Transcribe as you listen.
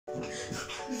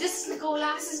This is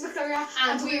Nicola. This is Victoria.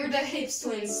 And we're the Hips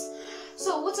Twins.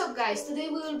 So what's up guys? Today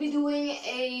we will be doing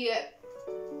a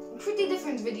pretty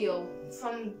different video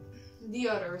from the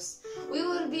others. We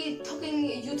will be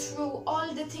talking you through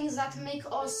all the things that make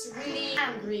us really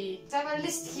angry. So I have a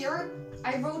list here.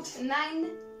 I wrote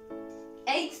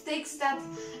 8 things that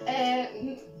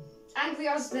angry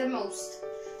us the most.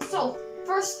 So,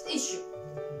 first issue.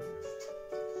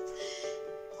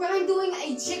 When I'm doing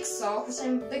a jigsaw, which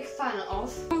I'm a big fan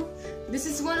of, this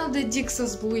is one of the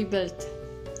jigsaws we built.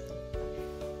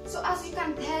 So as you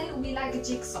can tell, we like a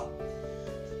jigsaw.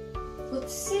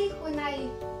 But say when I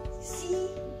see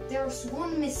there's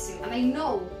one missing, and I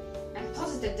know, I'm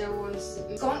positive there was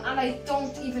gone, and I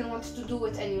don't even want to do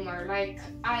it anymore. Like,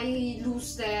 I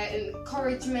lose the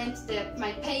encouragement,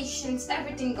 my patience,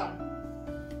 everything gone.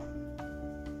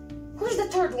 Where's the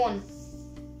third one?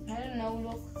 I don't know,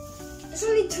 look. There's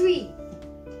only 3.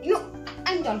 You know,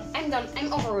 I'm done,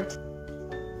 I'm over it.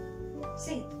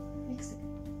 Say,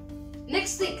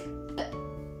 next stick.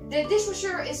 The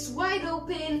dishwasher is wide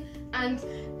open and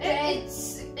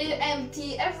it's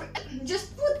empty.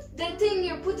 Just put the thing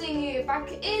you're putting back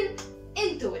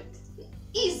into it.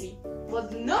 Easy.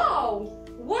 But no!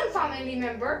 One family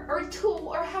member, or 2,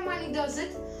 or how many does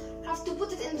it, have to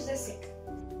put it into the sink.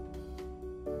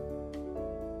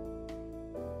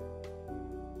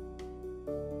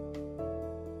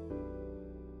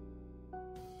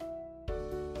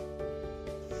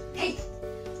 Hey,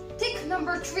 tick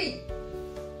number 3.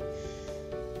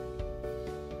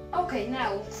 Okay,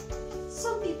 now,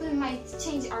 some people might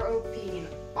change our opinion,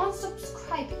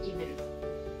 unsubscribe even.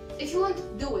 If you want,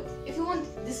 do it. If you want,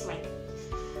 dislike.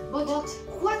 But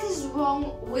what is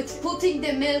wrong with putting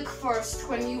the milk first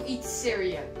when you eat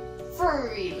cereal?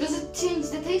 For real. Does it change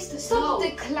the taste? Stop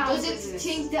the clown. Does it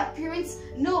change the appearance?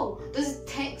 No. Does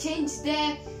it change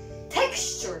the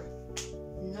texture?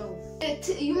 No.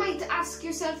 You might ask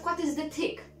yourself, what is the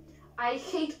tick? I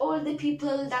hate all the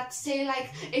people that say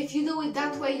like, if you do it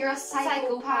that way, you're a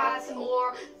psychopath.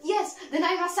 Or, yes, then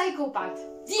I'm a psychopath.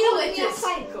 Deal with it. A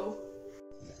psycho.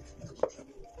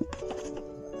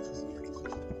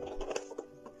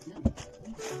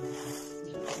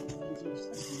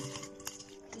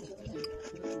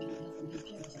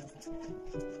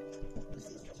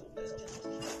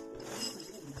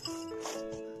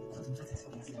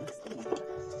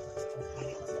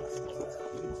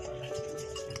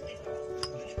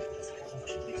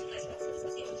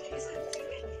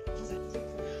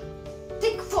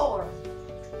 Tick 4.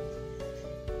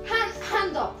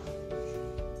 Hand up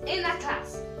in a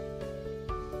class.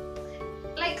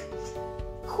 Like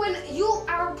when you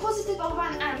are positive of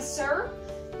an answer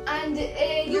and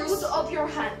you put up your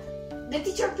hand, the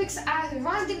teacher picks a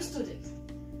random student.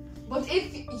 But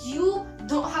if you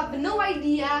don't have no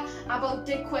idea about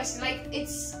the question, like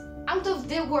it's out of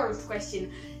the world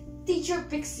question, teacher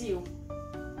picks you.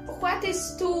 What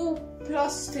is 2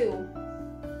 plus 2?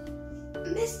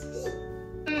 Miss me.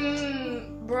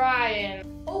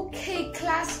 Brian. Okay,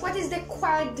 class, what is the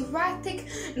quadratic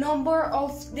number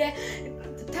of the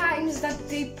times that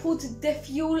they put the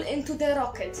fuel into the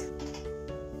rocket?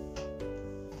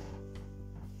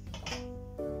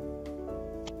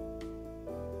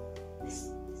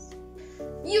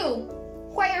 You!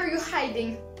 Why are you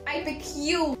hiding? I pick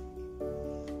you.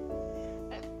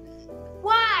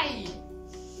 Why?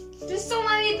 There's so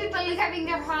many people having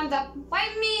their hand up. Why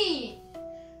me?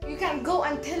 You can go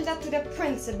and tell that to the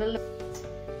principal.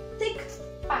 Tick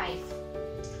 5.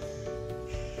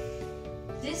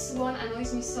 This one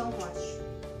annoys me so much.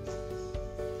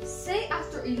 Say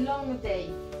after a long day,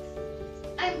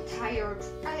 I'm tired.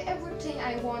 Everything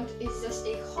I want is just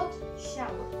a hot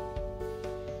shower.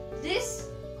 This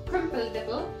crumple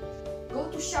devil go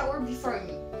to shower before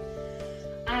me.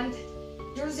 And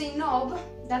there's a knob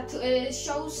that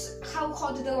shows how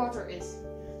hot the water is.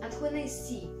 And when I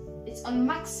see it's on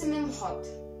maximum hot,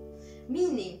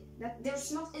 meaning that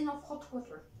there's not enough hot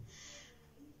water,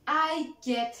 I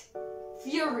get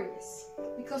furious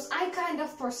because I'm kind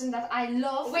of person that I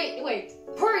love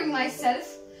pouring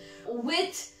myself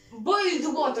with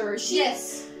boiled water. She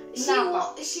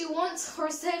wants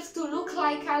herself to look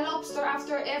like a lobster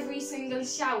after every single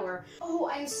shower. Oh,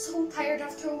 I'm so tired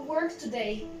after work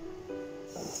today.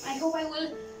 I hope I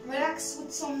will relax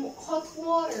with some hot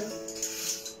water.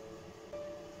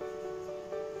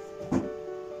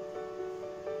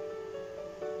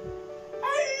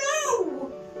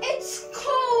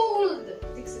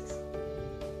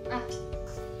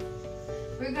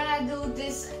 We're gonna do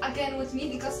this again with me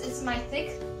because it's my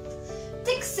tick.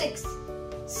 Tick 6.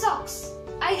 Socks.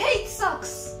 I hate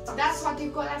socks. That's what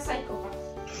you call a psychopath.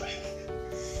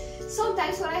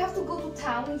 Sometimes when I have to go to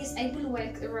town, yes, I will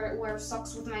wear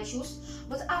socks with my shoes.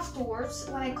 But afterwards,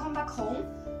 when I come back home,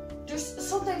 there's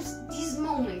sometimes these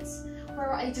moments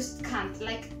where I just can't.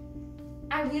 Like,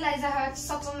 I realize I have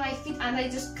socks on my feet and I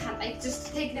just can't. I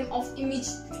just take them off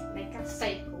immediately, like a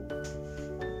psycho.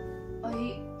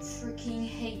 I freaking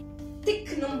hate.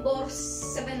 Tick number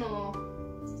 7.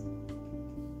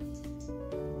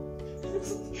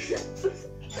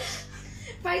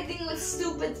 Fighting with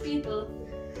stupid people.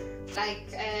 Like,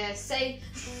 say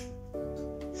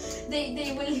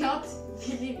they will not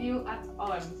believe you at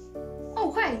all.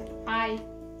 Oh, hi. Hi.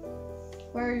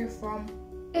 Where are you from?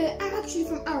 I'm actually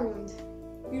from Ireland.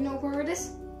 You know where it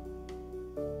is?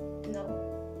 No.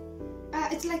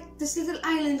 It's like this little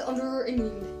island under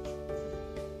England.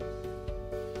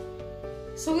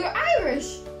 So you're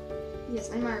Irish?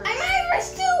 Yes, I'm Irish. I'm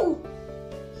Irish too!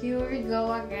 Here we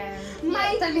go again.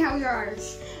 Tell me how you're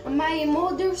Irish. My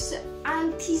mother's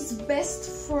auntie's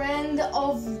best friend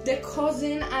of the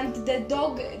cousin and the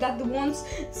dog that once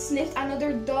sniffed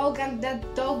another dog, and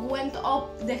that dog went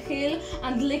up the hill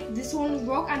and licked this one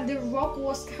rock, and the rock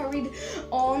was carried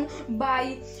on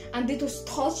by, and it was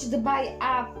touched by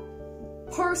a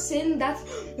person that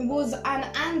was an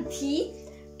auntie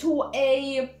to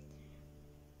a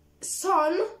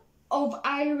son of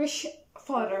Irish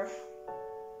father.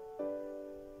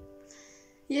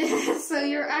 Yeah, so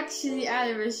you're actually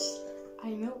Irish. I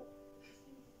know.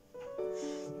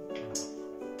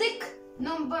 Tick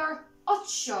number 8.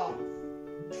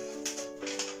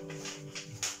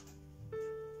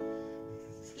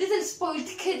 Little spoiled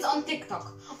kids on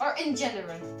TikTok, or in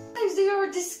general. Sometimes there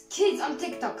are these kids on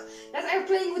TikTok that are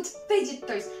playing with fidget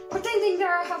toys, pretending they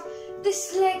have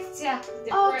dyslexia,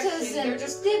 autism,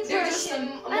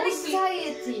 depression,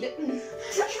 anxiety.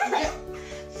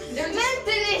 They're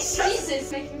mental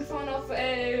issues. Making fun of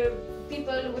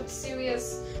people with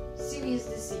serious disease,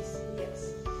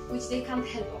 yes, which they can't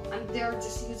help, and they're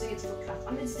just using it for class,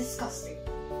 and it's disgusting.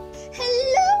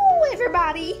 Hello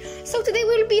everybody! So today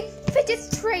we'll be fidget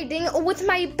trading with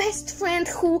my best friend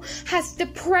who has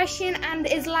depression and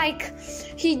is like,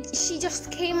 she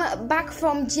just came back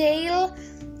from jail.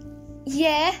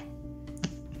 Yeah.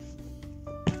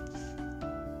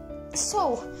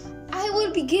 So I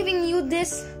will be giving you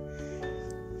this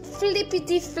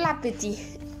flippity flappity.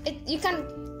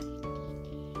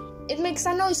 It makes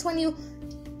a noise when you,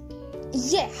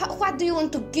 yeah, what do you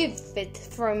want to give it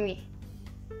from me?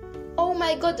 Oh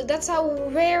my god, that's a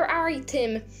rare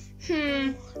item.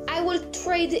 I will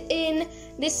trade in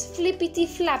this flippity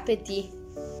flappity.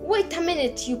 Wait a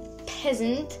minute, you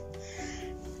peasant.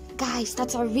 Guys,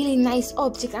 that's a really nice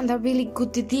object and a really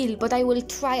good deal, but I will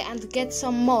try and get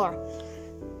some more.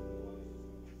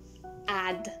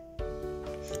 Add.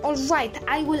 Alright,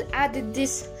 I will add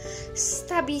this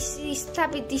stabby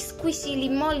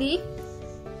squishy molly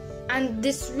and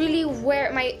this really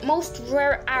rare, my most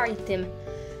rare item,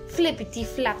 flippity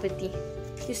flappity.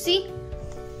 You see?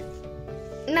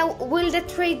 Now, will the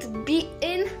trade be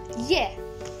in? Yeah.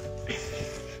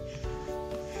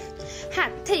 Ha,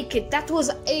 take it. That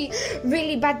was a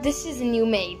really bad decision you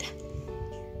made.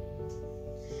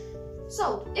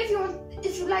 So, if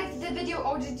you liked the video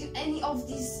or did you any of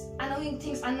these annoying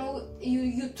things I know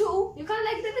you too, you can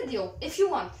like the video if you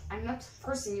want. I'm not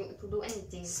forcing you to do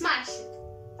anything. Smash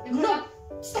it. No,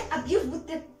 stop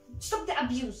the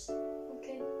abuse.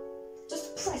 Okay,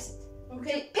 just press it.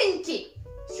 Okay, pinky.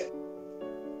 Sure.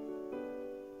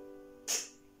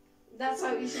 That's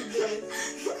how you should do it.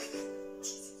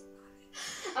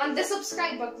 And the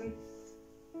subscribe button.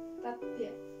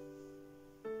 Yeah.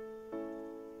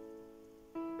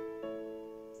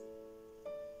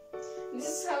 This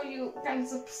is how you can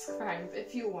subscribe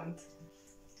if you want.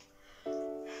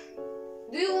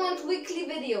 Do you want weekly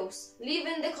videos? Leave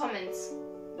in the comments.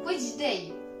 Which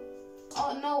day?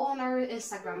 Oh, no, on our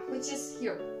Instagram, which is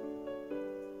here.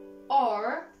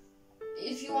 Or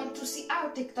if you want to see our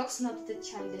TikToks, not the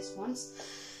childish ones,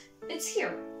 it's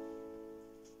here.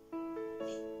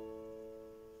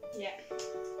 Yeah.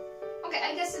 Okay,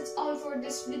 I guess it's all for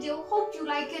this video. Hope you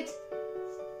like it.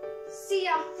 See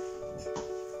ya.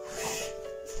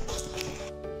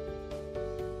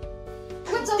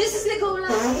 What's up? This is Nicola.